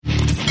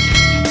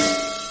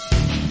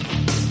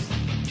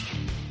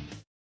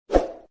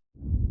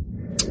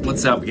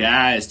What's up,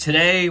 guys?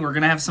 Today we're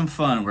gonna have some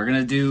fun. We're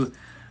gonna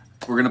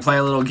play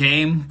a little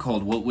game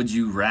called What Would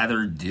You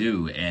Rather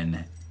Do,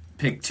 and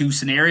pick two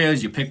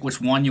scenarios. You pick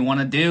which one you want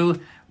to do.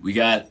 We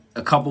got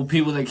a couple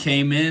people that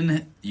came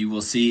in. You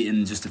will see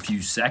in just a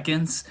few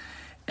seconds,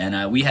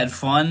 and we had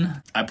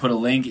fun. I put a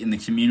link in the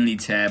community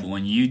tab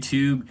on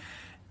YouTube,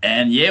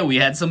 and yeah, we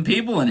had some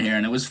people in here,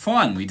 and it was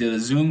fun. We did a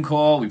Zoom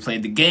call. We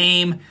played the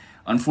game.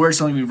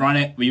 Unfortunately,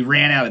 we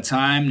ran out of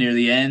time near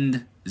the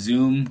end.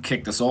 Zoom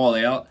kicked us all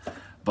out.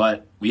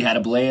 But we had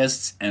a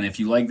blast, and if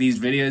you like these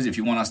videos, if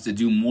you want us to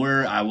do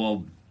more, I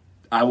will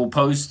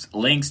post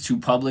links to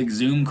public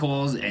Zoom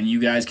calls, and you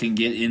guys can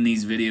get in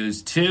these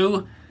videos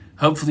too.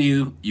 Hopefully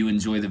you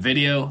enjoy the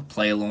video,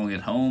 play along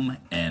at home,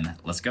 and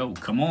let's go.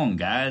 Come on,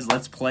 guys,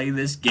 let's play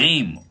this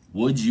game.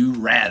 Would you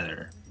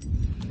rather?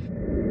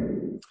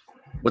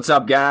 What's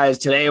up, guys?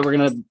 Today we're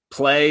going to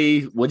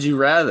play Would You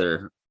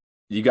Rather.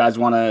 You guys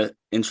want to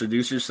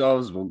introduce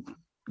yourselves? We'll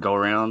go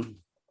around.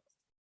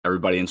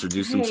 Everybody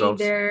introduce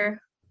themselves. Hey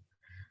there.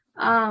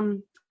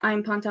 I'm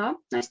Panta.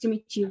 Nice to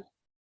meet you.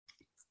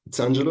 It's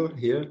Angelo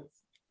here,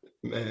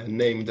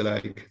 named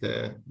like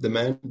the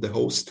man, the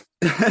host.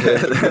 The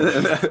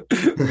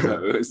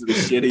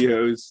shitty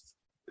host.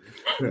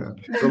 Yeah,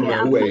 from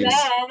Yeah, Wales.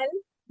 man,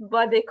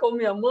 but they call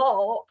me a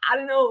mole. I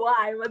don't know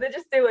why, but they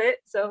just do it.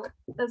 So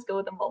let's go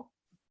with the mole.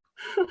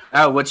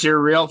 Oh, what's your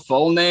real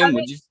full name?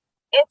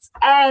 It's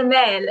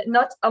Amel,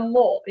 not a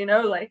mole.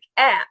 Like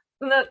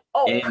not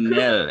oh.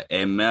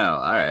 Amel.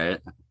 All right.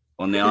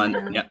 Well,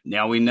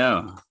 now we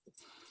know.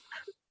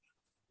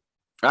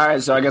 All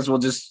right, so I guess we'll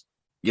just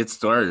get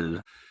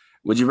started.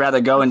 Would you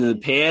rather go into the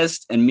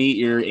past and meet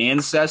your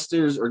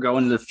ancestors, or go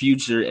into the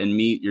future and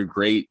meet your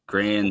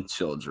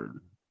great-grandchildren?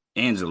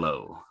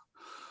 Angelo.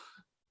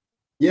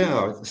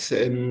 Yeah, it's,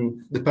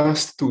 the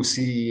past to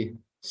see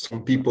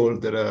some people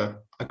that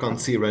I can't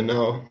see right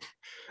now,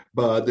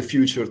 but the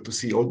future to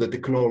see all the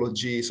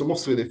technology. So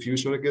mostly the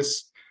future, I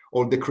guess,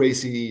 all the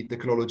crazy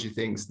technology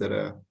things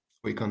that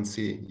we can't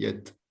see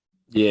yet.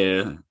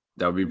 Yeah,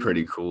 that would be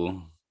pretty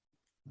cool.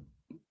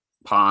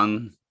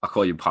 Pan, I'll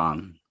call you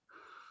Pan.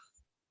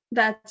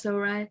 That's all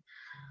right.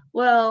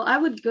 Well, I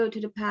would go to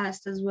the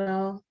past as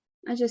well.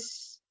 I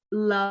just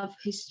love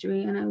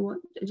history, and I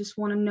just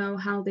want to know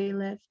how they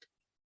lived.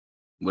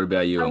 What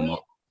about you, I'm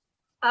Amal?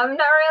 not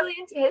really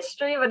into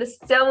history, but I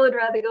still would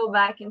rather go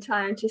back in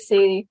time to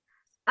see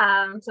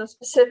some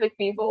specific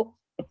people.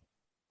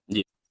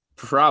 Yeah,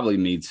 probably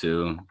me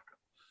too.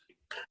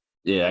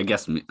 Yeah, I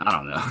guess me. I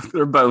don't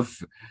know.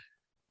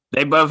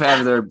 They both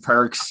have their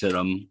perks to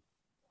them.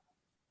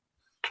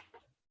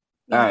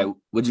 All right.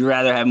 Would you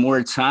rather have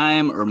more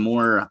time or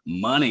more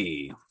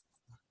money?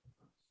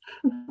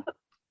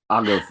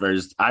 I'll go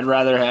first. I'd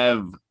rather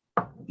have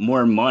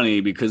more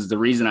money, because the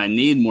reason I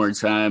need more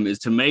time is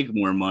to make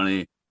more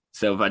money.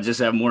 So if I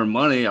just have more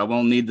money, I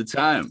won't need the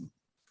time.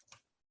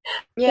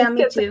 Yeah,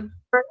 me too.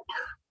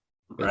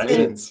 Right? Makes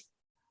sense.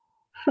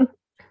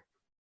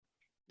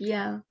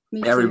 Yeah,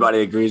 me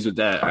Everybody agrees with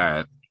that. All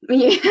right. too.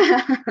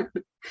 Yeah.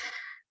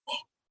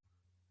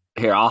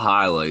 Here, I'll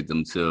highlight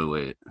them too.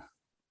 Wait.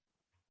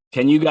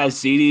 Can you guys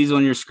see these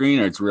on your screen,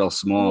 or it's real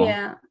small?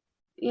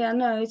 Yeah,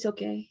 no, it's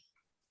okay.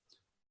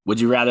 Would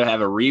you rather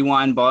have a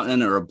rewind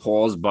button or a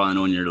pause button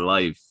on your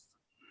life?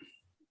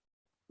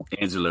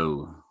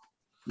 Angelo.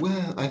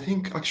 Well, I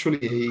think actually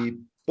a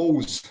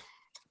pause,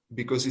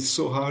 because it's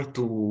so hard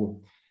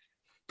to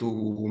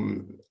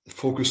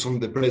focus on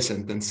the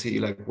present and see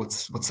like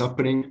what's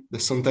happening.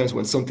 There's sometimes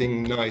when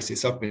something nice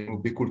is happening, it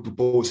would be cool to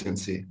pause and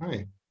see,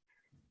 hi.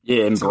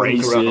 Yeah,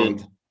 embrace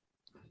it.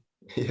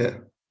 Yeah.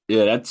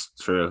 Yeah, that's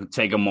true.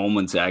 Take a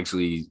moment to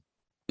actually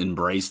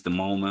embrace the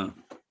moment.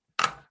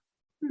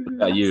 What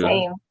about you?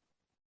 Same.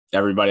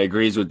 Everybody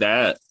agrees with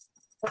that?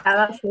 Yeah,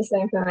 that's the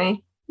same for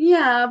me.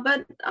 Yeah,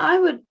 but I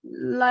would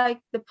like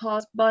the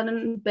pause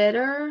button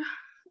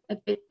a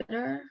bit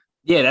better.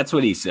 Yeah, that's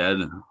what he said.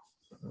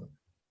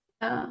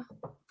 Yeah.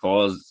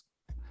 Pause.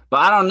 But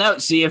I don't know.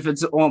 See, if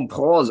it's on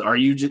pause, are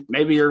you just,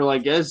 maybe you're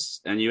like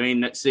this and you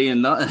ain't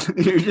seeing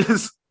nothing.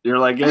 You're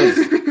like this.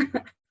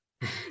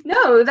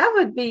 No, that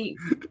wouldn't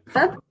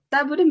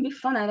be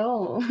fun at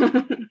all.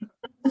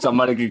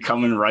 Somebody could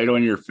come in right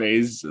on your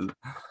face. I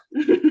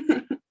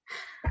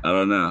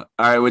don't know.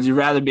 All right. Would you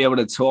rather be able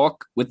to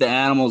talk with the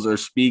animals or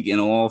speak in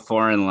all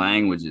foreign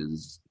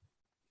languages?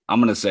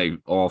 I'm going to say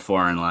all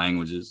foreign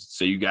languages.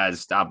 So you guys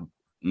stop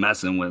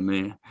messing with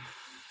me.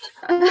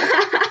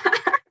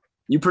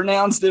 You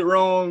pronounced it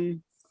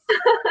wrong.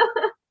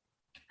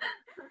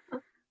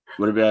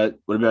 What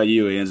about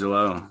you,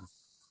 Angelo?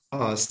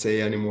 I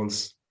say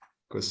animals,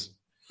 because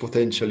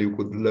potentially we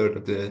could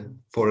learn the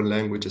foreign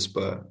languages,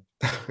 but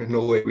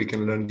no way we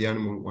can learn the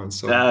animal one.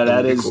 So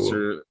that is cool.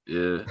 true.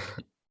 Yeah.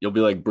 You'll be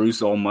like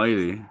Bruce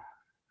Almighty.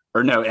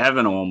 Or no,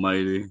 Evan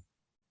Almighty.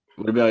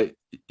 What about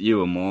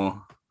you,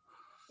 Amal?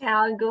 Yeah,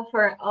 I'll go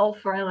for all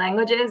foreign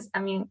languages. I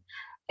mean,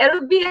 it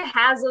would be a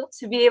hassle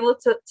to be able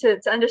to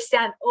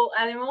understand all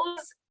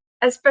animals,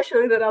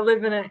 especially that I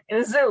live in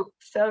a zoo.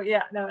 So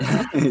yeah, no.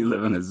 You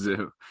live in a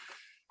zoo.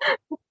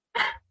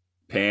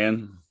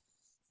 Pan?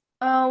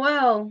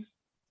 Well,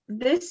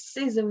 this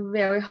is a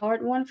very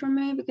hard one for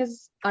me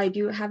because I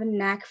do have a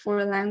knack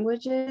for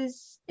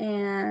languages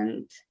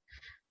and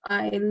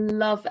I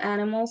love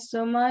animals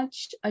so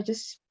much.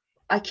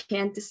 I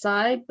can't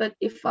decide, but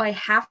if I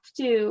have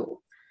to,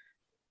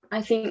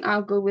 I think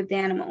I'll go with the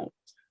animal.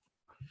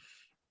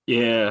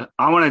 Yeah,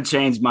 I want to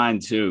change mine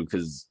too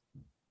because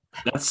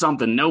that's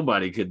something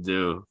nobody could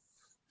do.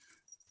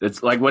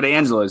 It's like what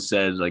Angela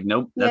said. Like,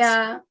 nope.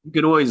 Yeah. You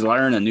could always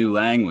learn a new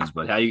language,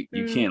 but how you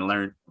can't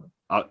learn.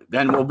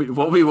 Then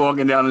we'll be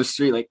walking down the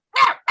street like.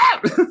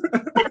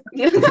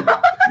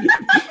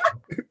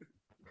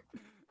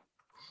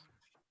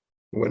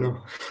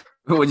 Bueno.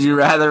 Would you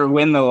rather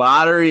win the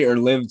lottery or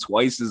live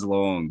twice as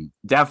long?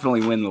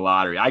 Definitely win the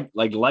lottery. I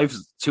like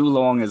life's too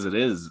long as it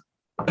is.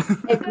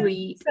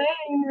 Agree.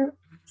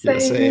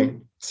 Same.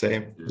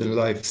 The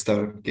life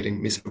start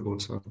getting miserable.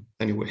 So,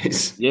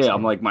 anyways. Yeah,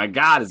 I'm like, my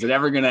God, is it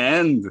ever gonna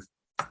end?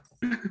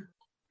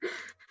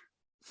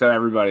 So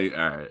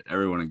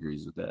everyone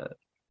agrees with that.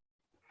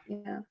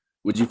 Yeah.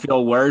 Would you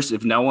feel worse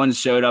if no one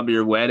showed up at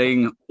your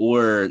wedding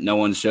or no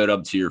one showed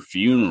up to your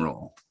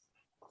funeral?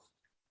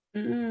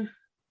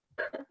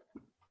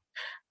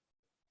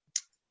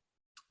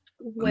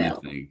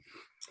 Well,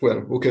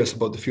 who cares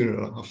about the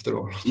funeral after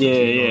all?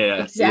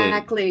 Yeah.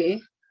 Exactly. Yeah.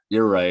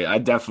 You're right. I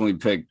definitely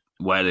picked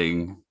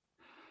wedding.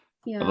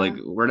 Yeah. I'm like,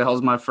 where the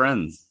hell's my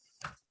friends?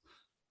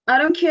 I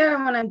don't care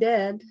when I'm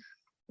dead.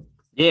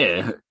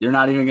 Yeah, you're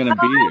not even gonna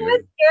be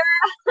here.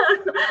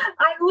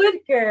 I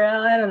would care.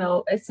 I don't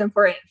know. It's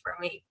important for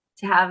me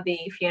to have the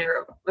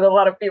funeral with a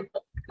lot of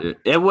people.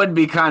 It would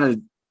be kind of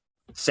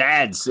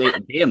sad.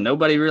 Damn,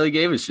 nobody really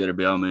gave a shit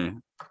about me.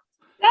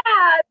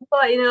 Yeah,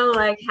 but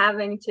like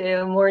having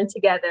to mourn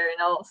together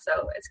and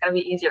also it's gonna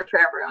be easier for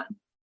everyone.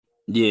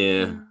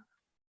 Yeah,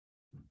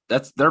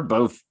 they're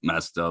both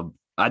messed up.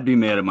 I'd be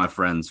mad at my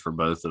friends for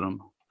both of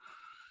them.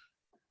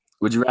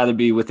 Would you rather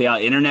be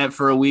without internet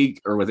for a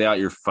week or without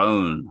your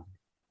phone?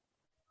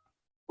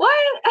 What?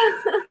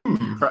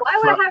 Why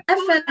would I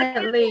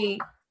have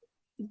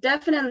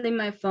Definitely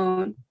my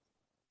phone.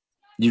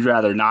 You'd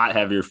rather not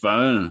have your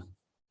phone?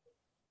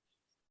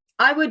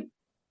 I would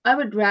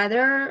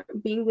rather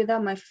be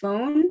without my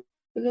phone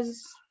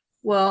because,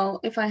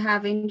 well, if I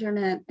have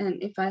internet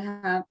and if I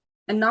have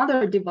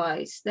another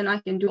device, then I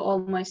can do all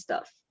my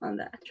stuff on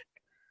that.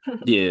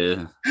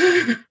 Yeah.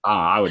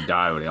 I would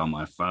die without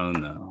my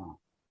phone though.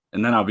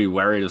 And then I'll be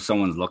worried if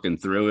someone's looking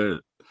through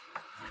it.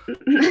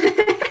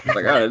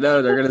 Like, oh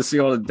no, they're gonna see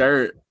all the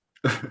dirt.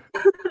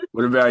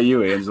 What about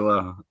you,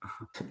 Angela?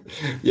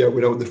 Yeah,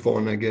 without the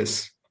phone, I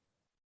guess.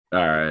 All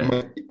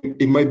right.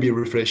 It might be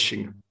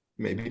refreshing,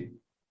 maybe.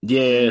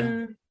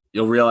 Yeah.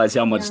 You'll realize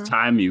how much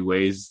time you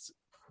waste.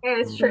 Yeah,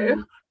 it's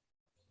true.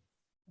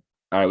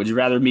 All right. Would you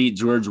rather meet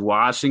George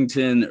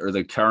Washington or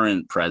the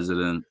current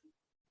president?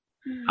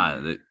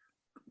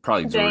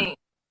 Probably George.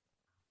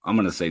 I'm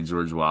going to say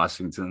George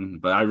Washington,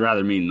 but I'd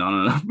rather meet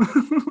none of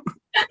them.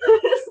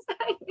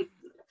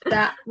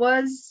 That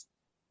was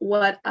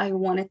what I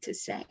wanted to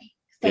say.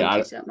 Thank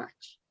you so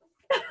much.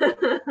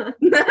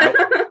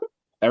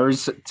 Every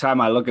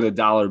time I look at a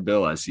dollar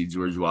bill, I see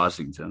George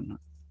Washington.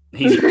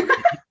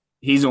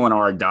 He's on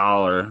our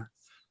dollar.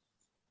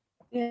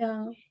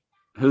 Yeah.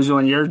 Who's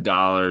on your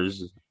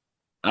dollars?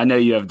 I know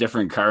you have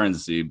different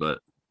currency, but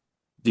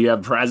do you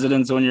have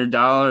presidents on your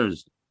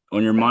dollars?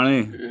 On your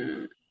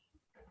money?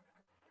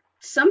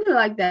 Something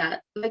like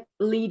that, like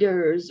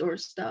leaders or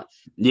stuff.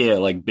 Yeah,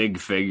 like big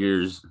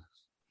figures.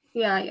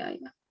 Yeah.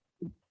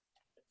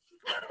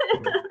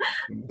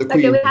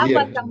 Okay, we have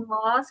like a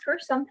mosque or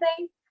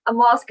something. A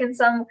mosque and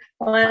someone,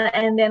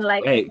 and then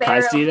like. Hey, can I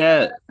see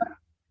that?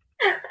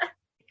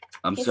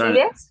 I'm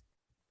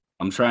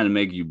trying to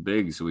make you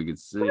big so we can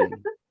see.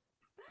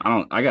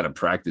 I gotta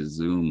practice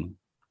Zoom.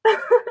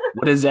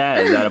 What is that?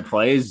 Is that a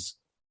place?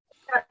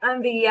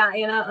 On the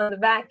on the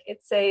back,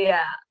 it's a.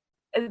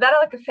 Is that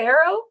like a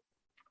pharaoh?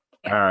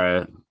 Yeah. All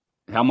right.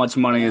 How much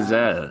money is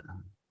that?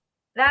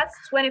 That's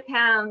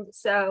 £20.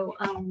 So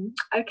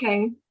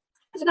okay,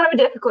 it's gonna be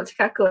difficult to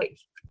calculate.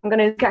 I'm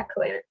gonna use a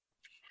calculator.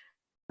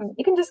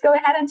 You can just go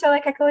ahead until I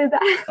calculate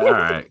that. All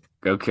right,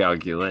 go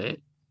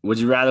calculate. Would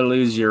you rather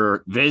lose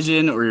your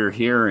vision or your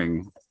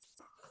hearing?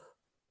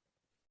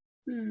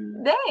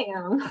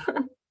 Damn.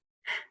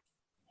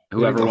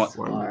 Whoever wants.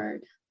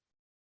 Hard.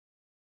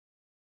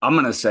 I'm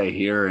gonna say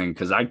hearing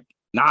because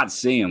not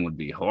seeing would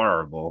be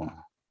horrible.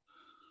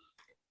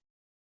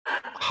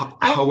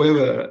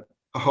 However,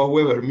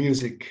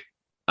 music.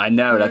 I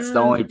know that's the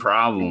only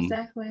problem.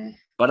 Exactly.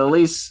 But at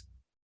least,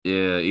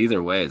 yeah,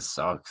 either way, it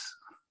sucks.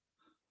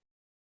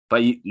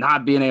 But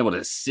not being able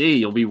to see,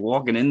 you'll be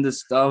walking into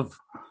stuff.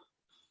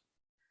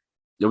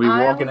 You'll be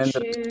walking into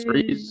the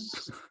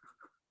streets.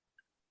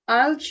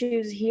 I'll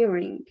choose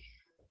hearing.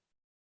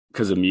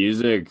 Because of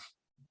music?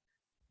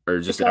 Or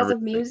just because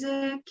of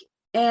music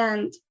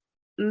and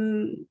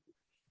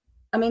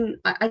I mean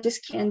I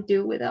just can't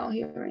do without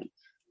hearing.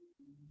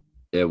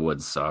 It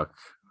would suck.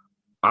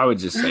 I would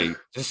just say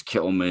just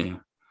kill me.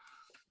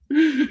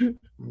 Mm.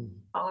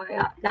 Oh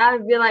yeah, that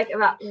would be like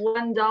about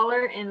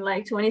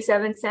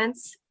 $1.27.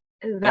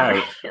 Is that Oh,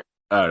 right?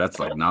 oh, that's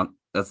like that's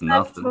That's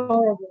nothing.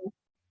 horrible.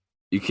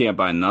 You can't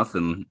buy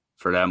nothing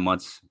for that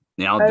much Oh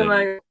nowadays.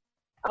 my,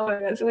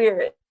 that's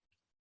weird.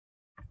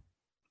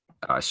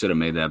 I should have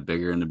made that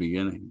bigger in the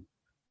beginning.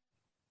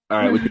 All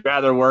right. Would you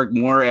rather work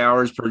more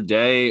hours per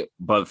day,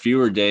 but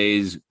fewer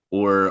days,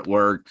 or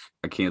work?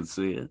 I can't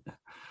see it.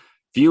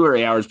 Fewer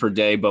hours per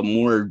day, but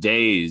more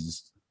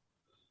days.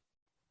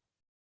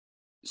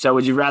 So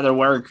would you rather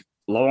work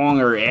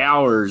longer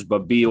hours,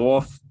 but be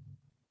off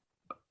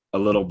a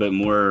little bit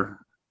more?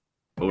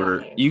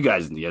 Or you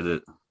guys get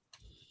it.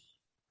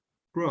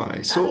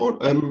 Right. So,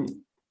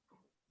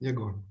 yeah,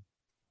 go on.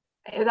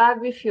 That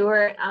would be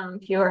fewer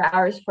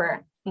hours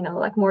for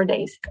like more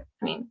days. I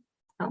mean,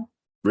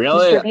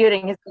 Really?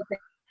 distributing is a good thing.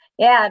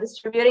 Yeah,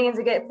 distributing is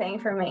a good thing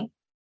for me.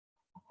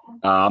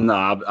 I'm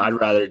not. I'd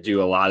rather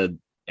do a lot of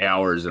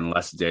hours and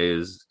less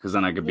days because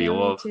then I could be Yeah, me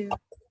off. too.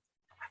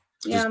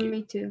 Just Yeah,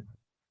 me too.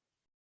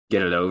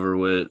 get it over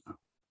with.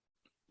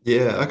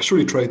 Yeah, I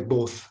actually tried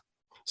both.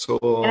 So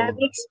And a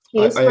big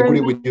excuse I for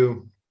agree me. with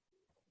you.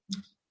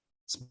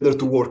 It's better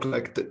to work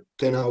like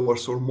 10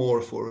 hours or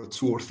more for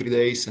 2 or 3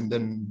 days and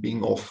then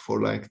being off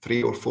for like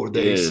 3 or 4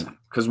 days. Yeah,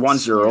 because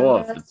once you're Yeah,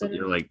 off, that's better.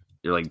 you're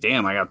like,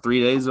 damn, I got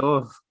 3 days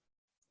off.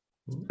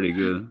 Pretty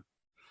good.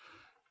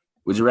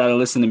 Would you rather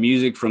listen to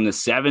music from the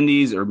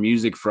 70s or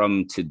music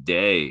from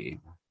today?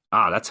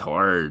 That's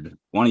hard.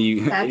 One of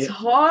you. That's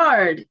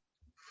hard.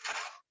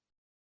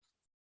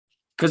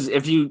 Because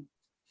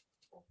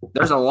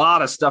there's a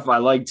lot of stuff I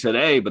like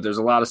today, but there's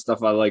a lot of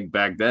stuff I like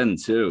back then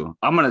too.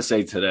 I'm gonna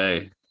say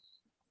today.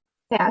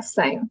 Yeah,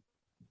 same.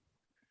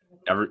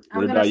 I'm What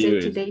gonna about say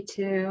you? today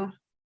too.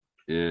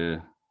 Yeah.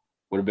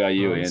 What about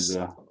you, Nice.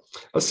 Angela?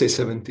 I'll say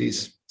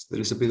 70s. There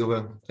is a bit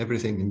of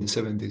everything in the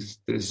 70s.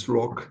 There is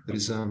rock, there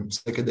is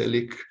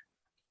psychedelic.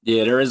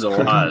 Yeah, there is a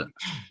lot.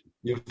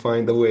 You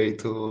find a way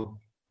to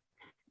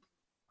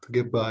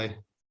get by.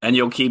 And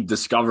you'll keep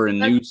discovering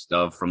new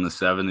stuff from the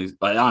 70s.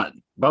 But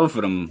both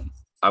of them,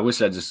 I wish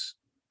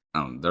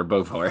they're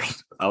both hard.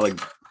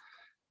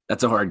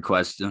 That's a hard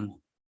question.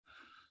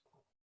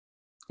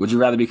 Would you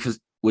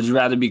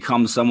rather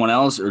become someone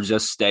else or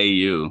just stay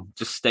you?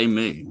 Just stay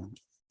me.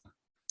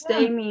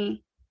 Stay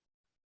me.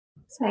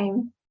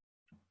 Same.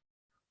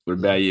 What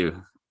about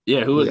you?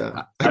 Yeah, who?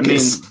 Yeah, I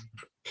guess. mean,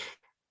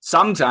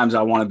 sometimes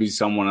I want to be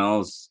someone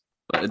else,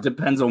 but it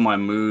depends on my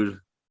mood.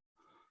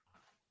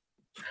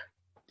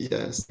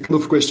 Yes, the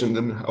kind of question.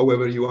 Then,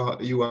 however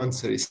you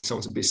answer, it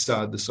sounds a bit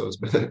sad. So it's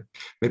better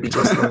maybe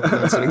just not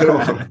answering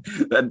wrong.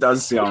 That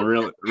does sound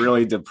really,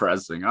 really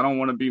depressing. I don't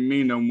want to be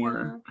me no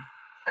more.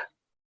 Yeah.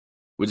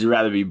 Would you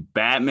rather be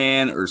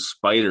Batman or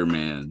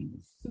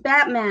Spider-Man?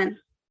 Batman.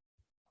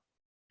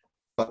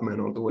 Batman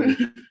all the way.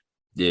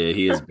 Yeah,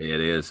 he is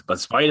badass. But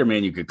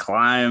Spider-Man, you could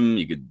climb,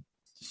 you could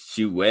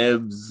shoot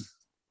webs.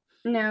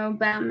 No,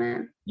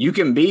 Batman. You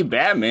can be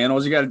Batman.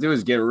 All you got to do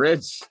is get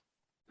rich.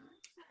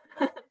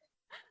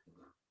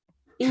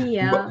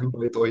 Yeah.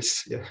 Buy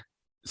toys. Yeah.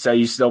 So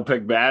you still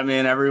pick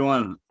Batman,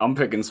 everyone? I'm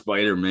picking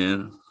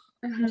Spider-Man.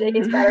 Jake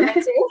is Spider-Man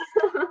too.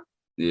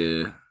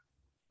 Yeah.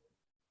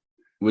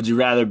 Would you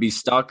rather be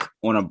stuck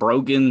on a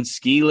broken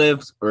ski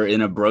lift or in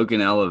a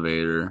broken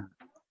elevator?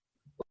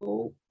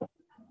 Oh.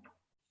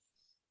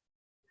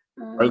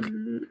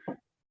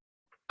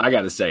 I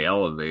got to say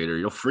elevator.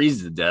 You'll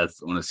freeze to death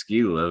on a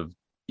ski lift.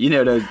 You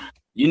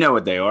know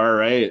what they are,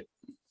 right?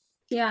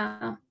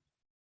 Yeah.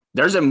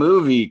 There's a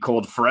movie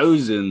called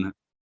Frozen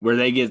where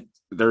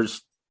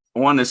there's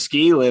on a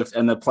ski lift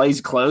and the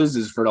place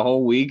closes for the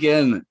whole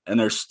weekend and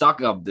they're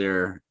stuck up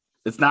there.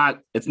 It's not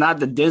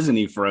the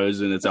Disney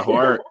Frozen. It's a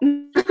horror.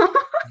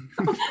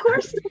 Of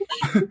course.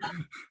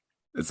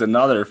 It's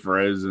another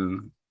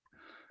Frozen,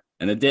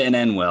 and it didn't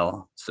end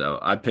well. So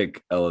I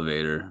pick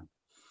elevator.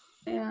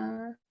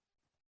 Yeah.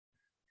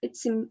 It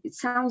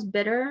sounds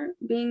better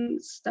being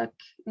stuck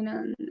in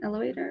an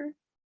elevator.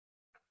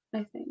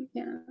 I think.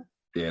 Yeah.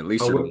 Yeah, at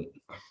least However,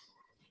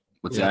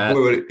 what's yeah, that?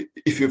 however,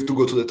 if you have to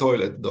go to the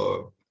toilet,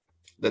 though,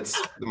 there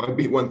might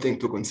be one thing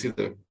to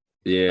consider.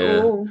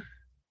 Yeah,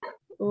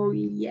 Oh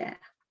yeah.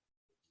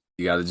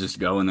 you got to just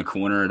go in the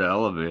corner of the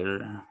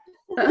elevator.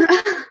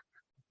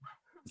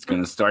 It's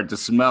gonna start to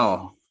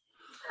smell.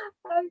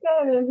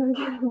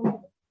 Okay.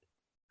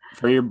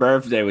 For your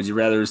birthday, would you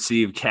rather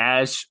receive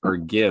cash or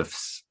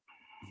gifts?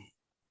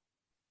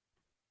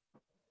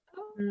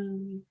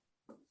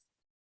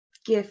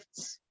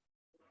 Gifts.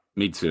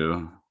 Me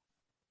too.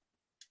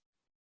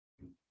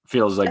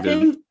 Feels like I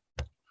think,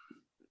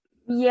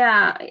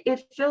 yeah,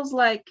 it feels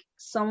like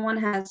someone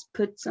has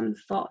put some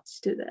thoughts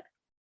to that.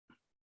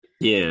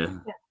 yeah.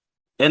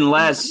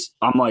 Unless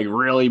I'm like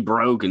really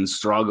broke and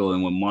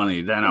struggling with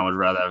money, then I would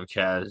rather have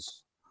cash.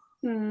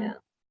 Hmm.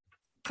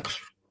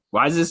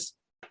 Why is this?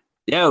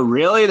 Yo,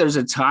 really? There's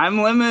a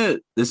time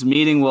limit? This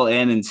meeting will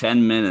end in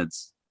 10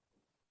 minutes.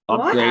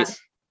 Upgrade. What?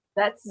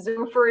 That's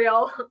Zoom for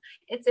real.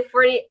 It's a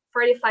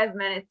 45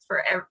 minutes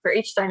for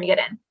each time you get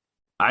in.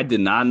 I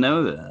did not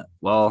know that.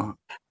 Well,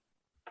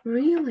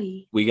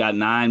 Really? We got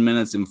 9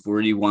 minutes and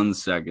 41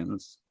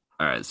 seconds.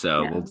 All right,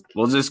 so Yeah.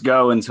 we'll just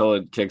go until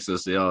it kicks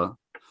us out.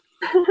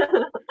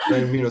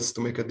 9 minutes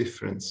to make a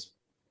difference.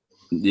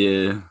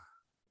 Yeah.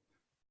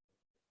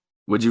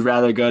 Would you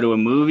rather go to a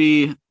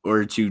movie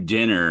or to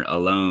dinner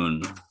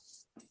alone?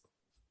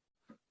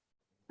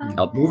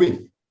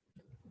 Movie.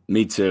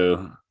 Me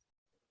too.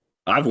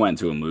 I've went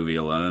to a movie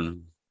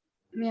alone.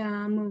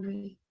 Yeah, a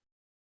movie.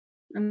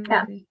 A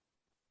Yeah. movie.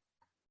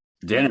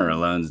 Dinner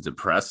alone's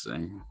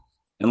depressing.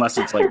 Unless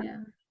it's like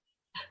Yeah.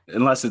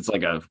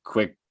 a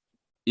quick,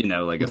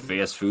 like a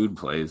fast food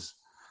place.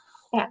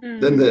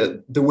 Then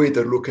the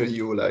waiter look at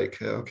you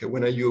like, okay,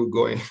 when are you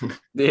going?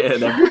 Yeah,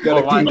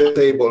 Gotta clean the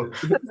table.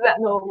 Is that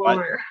no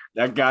longer?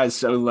 that guy's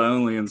so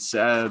lonely and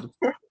sad.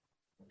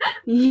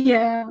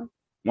 Yeah.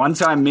 One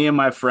time, me and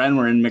my friend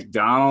were in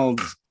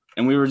McDonald's,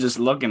 and we were just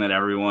looking at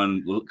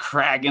everyone,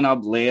 cracking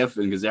up,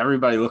 laughing because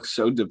everybody looks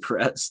so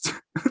depressed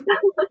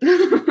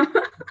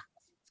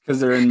because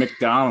they're in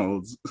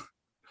McDonald's.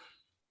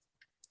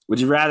 Would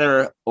you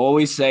rather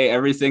always say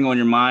everything on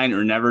your mind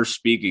or never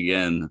speak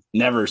again?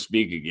 Never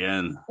speak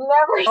again.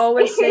 Never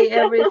Always say speak.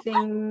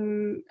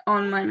 everything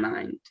on my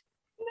mind.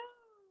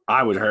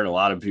 I would hurt a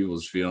lot of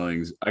people's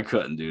feelings. I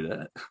couldn't do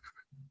that.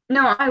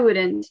 No, I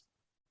wouldn't.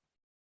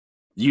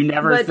 You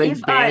never But think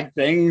if bad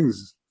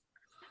things?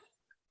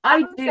 I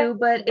would say do,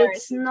 but very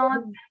it's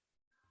not.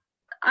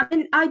 I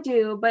mean, I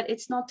do, but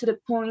it's not to the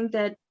point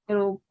that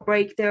it'll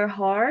break their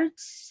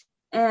hearts.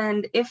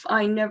 And if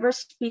I never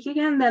speak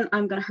again, then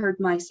I'm gonna hurt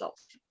myself.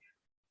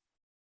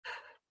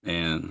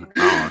 And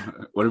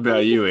what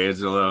about you,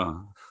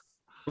 Angelo?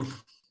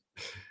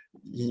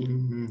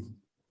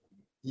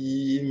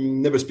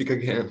 Never speak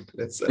again.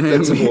 Let's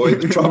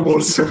avoid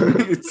troubles.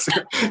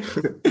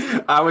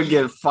 I would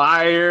get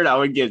fired. I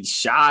would get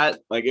shot.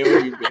 Like it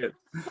would be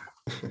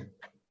bad.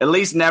 At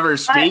least never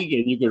speak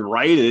and you could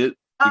write it.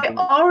 I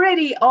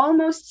already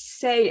almost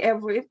say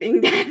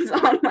everything that's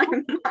on my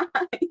mind.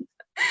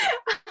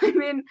 I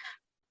mean,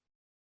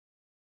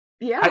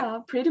 yeah,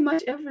 pretty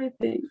much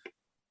everything.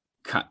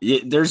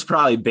 There's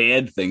probably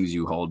bad things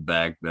you hold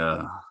back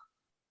though.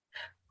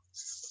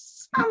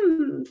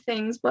 Some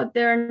things, but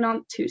they're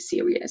not too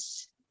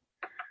serious.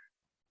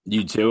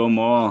 You too,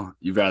 Amal?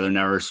 You'd rather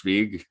never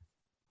speak?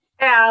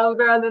 Yeah, I would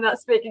rather not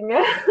speaking. I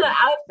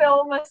would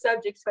fail my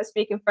subjects if I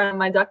speak in front of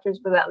my doctors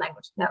with that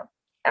language. No,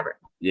 ever.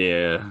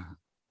 Yeah,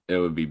 it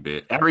would be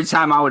bad. Every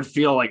time I would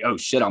feel like, oh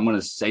shit, I'm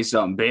gonna say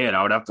something bad,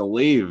 I would have to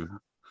leave.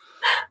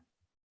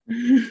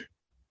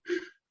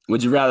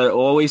 Would you rather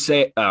always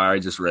say, oh, I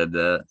just read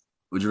that.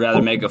 Would you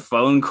rather make a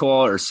phone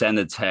call or send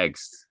a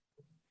text?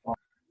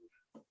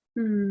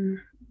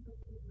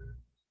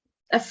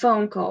 A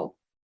phone call.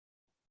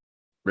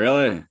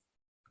 Really?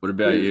 What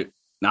about you?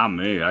 Not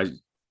me.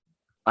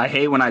 I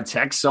hate when I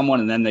text someone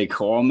and then they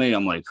call me.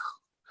 I'm like,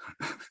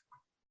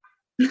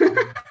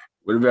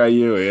 what about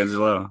you,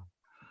 Angelo?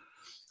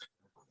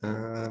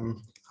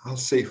 I'll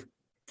say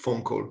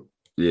phone call.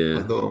 Yeah.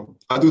 Although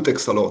I do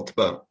text a lot,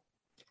 but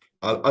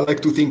I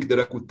like to think that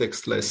I could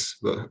text less,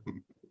 but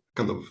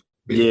kind of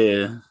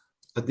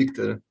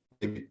addicted,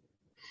 maybe.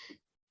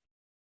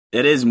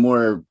 It is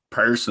more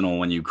personal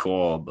when you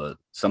call, but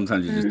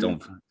sometimes you just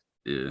don't.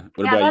 Yeah.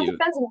 What about that you?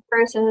 depends on the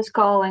person who's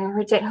calling or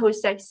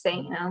who's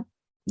texting,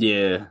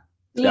 Yeah.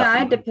 Yeah,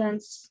 Definitely. it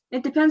depends.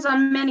 It depends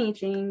on many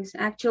things.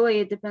 Actually,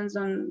 it depends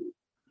on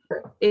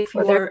if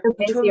Whether you're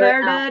they're busy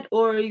or not. introverted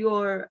or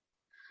you're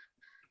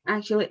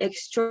actually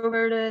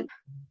extroverted.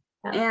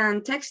 Yeah.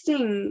 And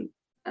texting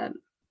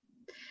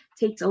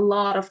takes a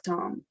lot of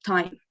time.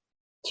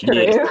 True.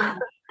 Yeah.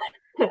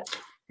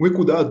 We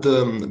could add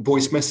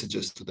voice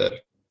messages to that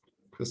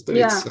because there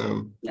is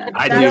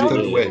I that do.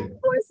 always- way.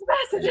 Voice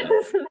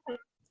messages.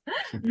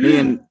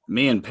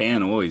 Me and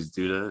Pan always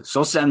do that.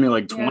 She'll send me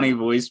like 20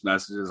 voice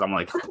messages. I'm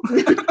like,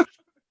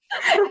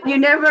 You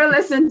never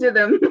listen to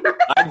them.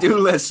 I do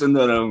listen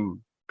to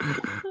them.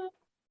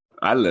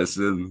 I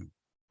listen.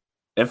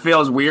 It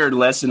feels weird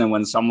listening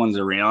when someone's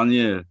around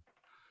you.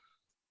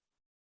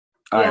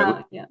 All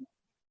right. Yeah.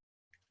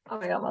 Oh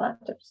my god, my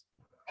laptop's.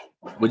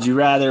 Would you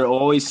rather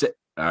always say,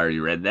 I already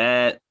read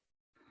that.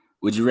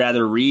 Would you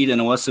rather read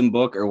an awesome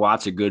book or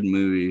watch a good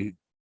movie?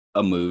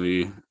 A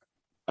movie.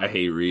 I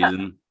hate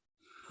reading.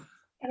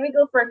 Can we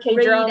go for a Read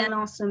K-drama? an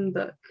awesome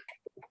book.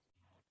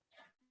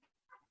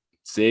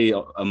 See,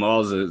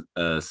 Amal's a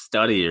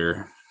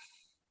studier.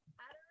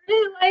 I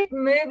really like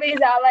movies.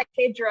 I like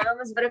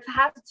K-dramas, but if I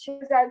have to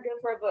choose, I'd go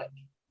for a book.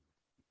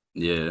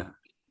 Yeah.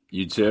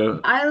 You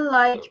too? I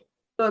like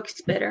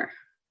books better.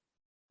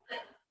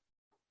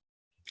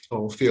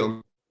 Oh,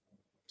 film.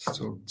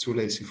 So too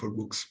lazy for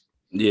books,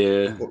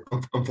 Yeah.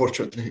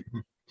 unfortunately.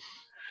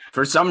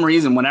 For some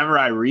reason, whenever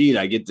I read,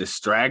 I get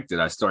distracted.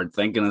 I start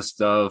thinking of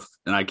stuff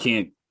and I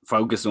can't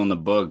focus on the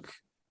book.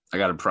 I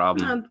got a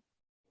problem.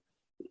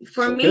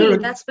 For me, Okay.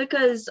 that's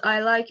because I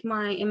like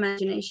my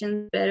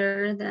imagination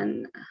better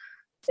than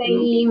Same.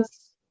 movies.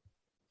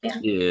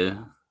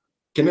 Yeah.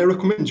 Can I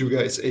recommend you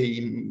guys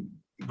a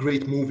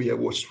great movie I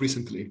watched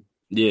recently?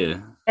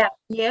 Yeah.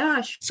 Yeah,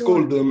 It's sure.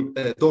 called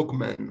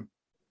Dogman.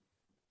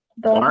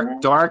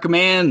 Dark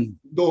Man.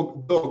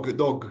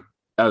 Dog.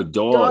 Oh,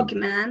 Dog.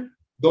 Dogman.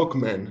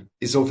 Dogman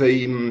is of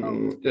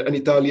an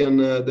Italian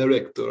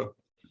director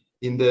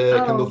in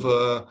the kind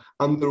of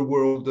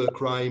underworld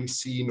crime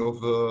scene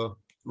of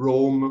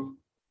Rome.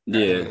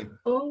 Yeah.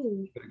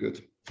 Oh. Very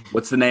good.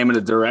 What's the name of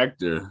the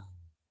director?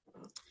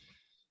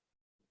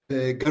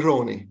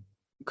 Garrone.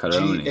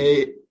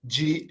 Carone.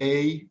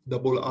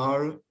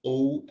 Garrone,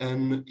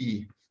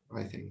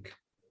 I think.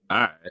 All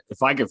right.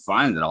 If I could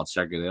find it, I'll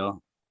check it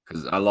out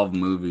because I love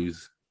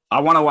movies.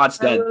 I want to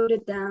watch I that. wrote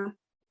it down.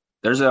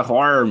 There's a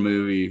horror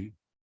movie,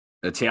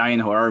 Italian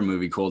horror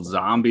movie called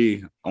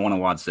Zombie. I want to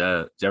watch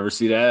that. Did you ever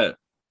see that?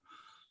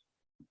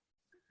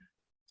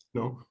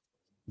 No.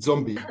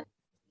 Zombie.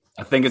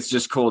 I think it's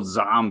just called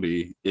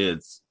Zombie.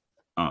 It's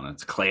a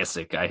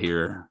classic, I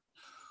hear.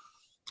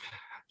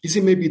 Is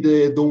it maybe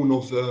the Dawn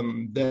of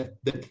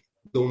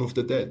Dawn of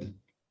the Dead?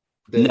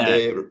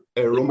 The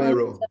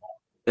Romero.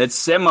 It's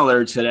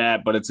similar to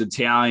that, but it's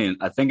Italian.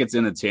 I think it's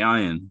in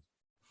Italian.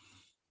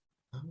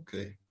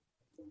 Okay.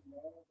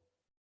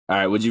 All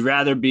right. Would you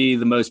rather be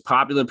the most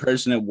popular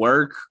person at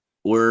work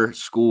or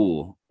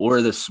school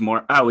or the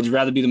smart? Would you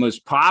rather be the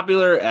most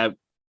popular at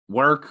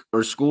work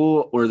or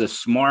school or the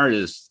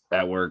smartest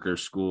at work or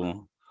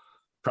school?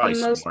 Probably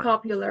The most smart.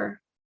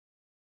 popular.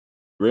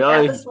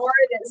 Really? Yeah,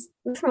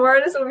 the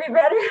smartest would be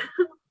better.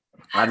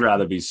 I'd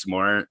rather be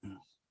smart.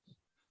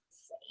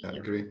 I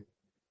agree.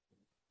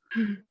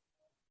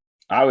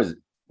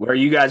 Were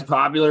you guys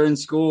popular in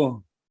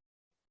school?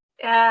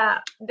 Yeah,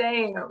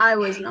 dang. I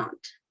was not.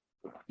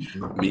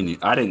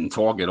 I didn't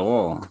talk at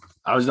all.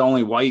 I was the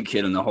only white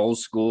kid in the whole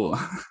school.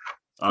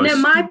 No,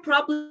 my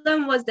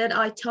problem was that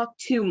I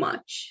talked too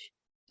much.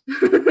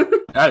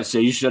 Oh, so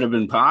you should have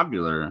been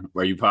popular.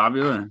 Were you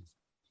popular?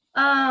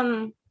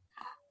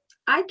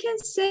 I can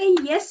say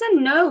yes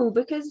and no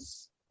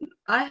because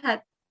I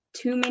had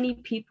too many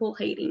people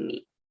hating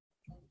me.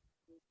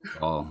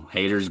 Oh,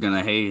 haters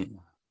gonna hate.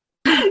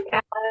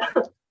 Yeah.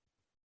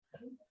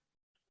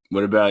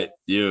 What about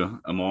you,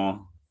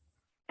 Amal?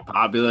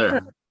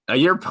 Popular? Oh,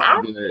 you're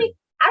popular.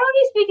 I don't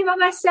be speaking about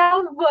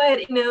myself, but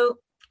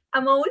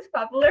I'm always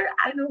popular.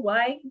 I don't know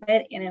why,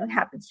 but it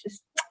happens.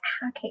 Just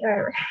okay,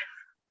 whatever.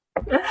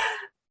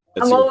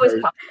 I'm always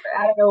popular.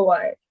 I don't know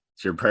why.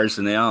 It's your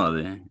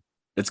personality.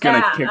 It's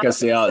gonna kick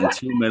us out in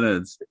 2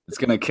 minutes. It's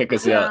gonna kick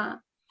us out.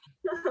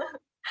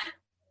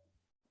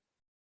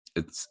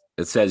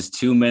 It says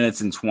 2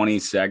 minutes and 20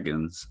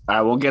 seconds. All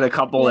right, we'll get a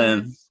couple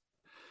in.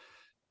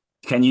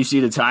 Can you see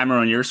the timer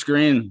on your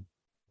screen?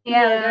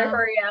 Yeah.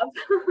 Hurry up.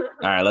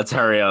 All right, let's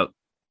hurry up.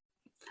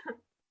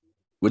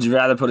 Would you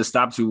rather put a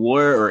stop to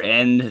war or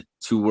end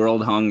to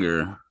world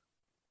hunger?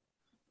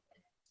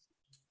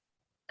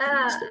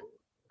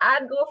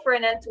 I'd go for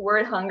an end to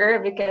world hunger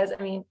because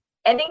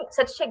ending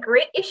such a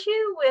great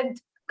issue would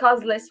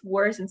cause less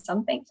wars and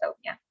something. So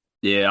yeah.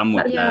 Yeah, I'm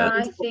with that. Yeah,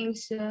 I think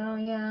so.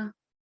 Yeah.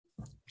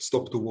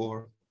 Stop the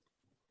war.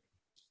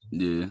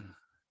 Yeah,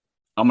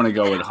 I'm gonna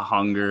go with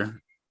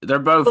hunger. They're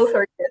both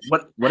are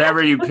good.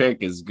 Whatever you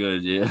pick is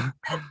good. Yeah,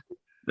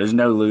 there's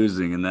no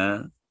losing in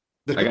that.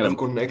 They're kind of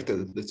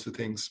connected, the two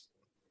things.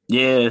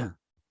 Yeah.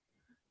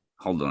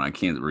 Hold on, I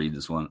can't read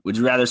this one. Would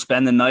you rather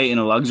spend the night in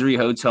a luxury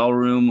hotel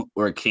room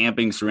or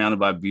camping surrounded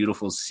by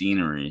beautiful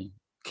scenery?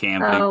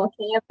 Camping. Oh,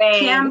 camping.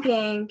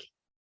 Camping.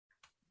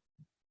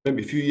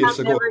 Maybe a few years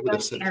ago, I would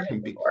have said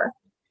camping. Before.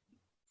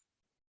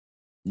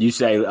 You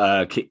say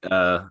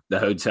the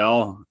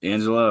hotel,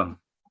 Angelo?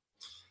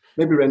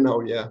 Maybe right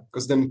now, yeah.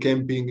 Because then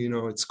camping,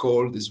 it's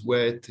cold, it's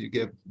wet, you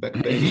get back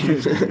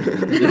pain.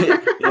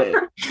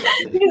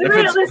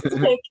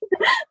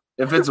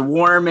 If it's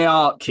warm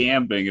out,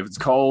 camping. If it's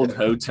cold,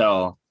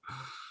 hotel.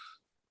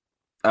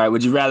 All right,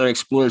 would you rather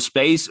explore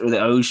space or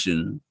the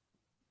ocean?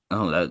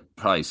 Oh, that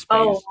probably space.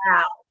 Oh,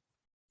 wow.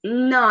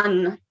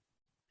 None.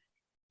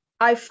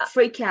 I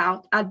freak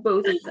out at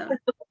both of them.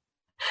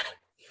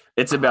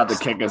 It's about to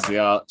kick us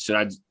out.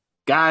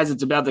 Guys,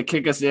 it's about to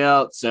kick us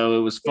out. So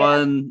it was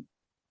fun. Yeah.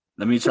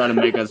 Let me try to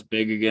make us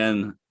big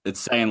again. It's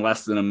saying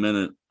less than a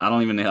minute. I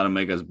don't even know how to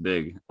make us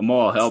big.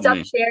 Amal, help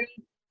me.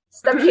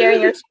 Stop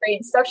sharing your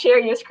screen. Stop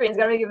sharing your screen. It's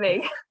going to make it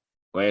big.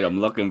 Wait, I'm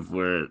looking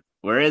for it.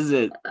 Where is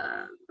it?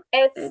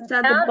 It's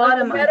at the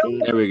bottom, I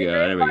think. There we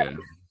go.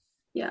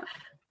 Yeah.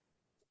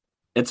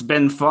 It's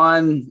been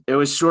fun. It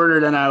was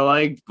shorter than I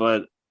liked,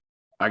 but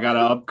I got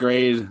to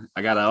upgrade.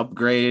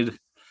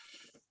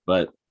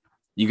 But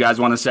you guys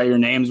want to say your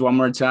names one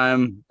more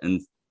time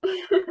and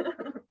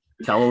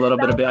tell a little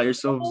bit about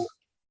yourselves?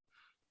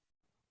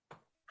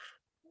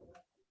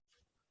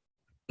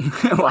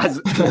 No. I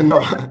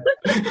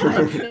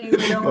think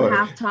we don't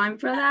have time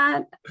for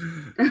that.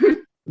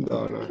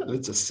 No.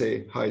 Let's just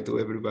say hi to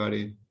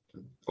everybody.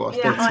 Thanks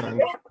for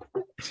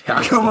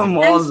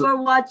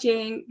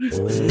watching. It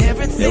was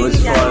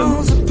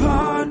fun.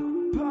 Apart,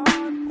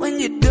 when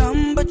you're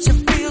dumb, but you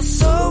feel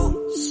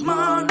so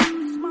smart.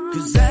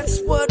 'Cause that's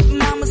what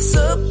mama's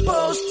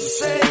supposed to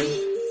say.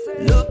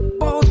 Look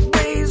both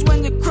ways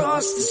when you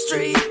cross the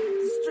street.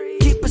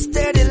 Keep a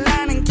steady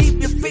line and keep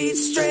your feet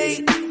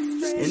straight.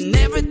 And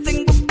everything